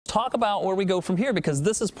talk about where we go from here, because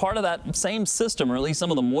this is part of that same system, or at least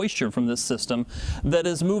some of the moisture from this system that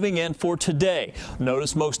is moving in for today.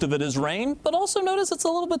 Notice most of it is rain, but also notice it's a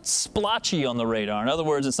little bit splotchy on the radar. In other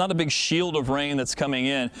words, it's not a big shield of rain that's coming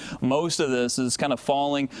in. Most of this is kind of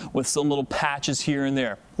falling with some little patches here and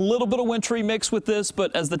there. A little bit of wintry mix with this,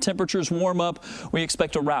 but as the temperatures warm up, we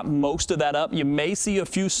expect to wrap most of that up. You may see a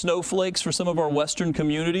few snowflakes for some of our western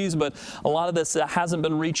communities, but a lot of this hasn't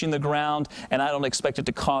been reaching the ground, and I don't expect it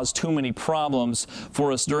to cause too many problems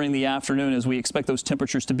for us during the afternoon, as we expect those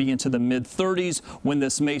temperatures to be into the mid-30s when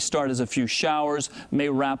this may start as a few showers, may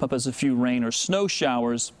wrap up as a few rain or snow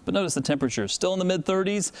showers. But notice the temperatures still in the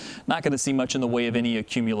mid-30s, not going to see much in the way of any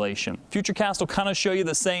accumulation. Futurecast will kind of show you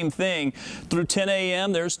the same thing. Through 10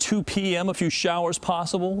 a.m., there's 2 p.m., a few showers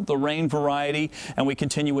possible, the rain variety, and we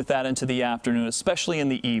continue with that into the afternoon, especially in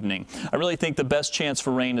the evening. I really think the best chance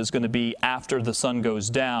for rain is going to be after the sun goes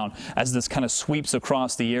down, as this kind of sweeps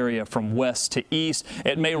across the area from west to east.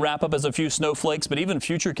 It may wrap up as a few snowflakes, but even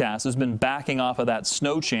Futurecast has been backing off of that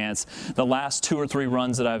snow chance the last 2 or 3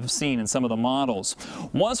 runs that I've seen in some of the models.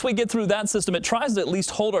 Once we get through that system, it tries to at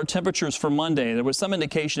least hold our temperatures for Monday. There was some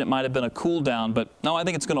indication it might have been a cool down, but no, I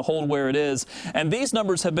think it's going to hold where it is. And these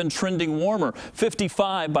numbers have been trending warmer.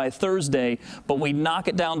 55 by Thursday, but we knock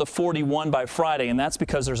it down to 41 by Friday, and that's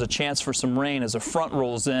because there's a chance for some rain as a front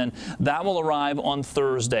rolls in. That will arrive on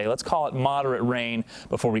Thursday. Let's call it moderate rain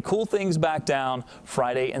before we cool things back down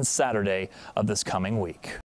Friday and Saturday of this coming week.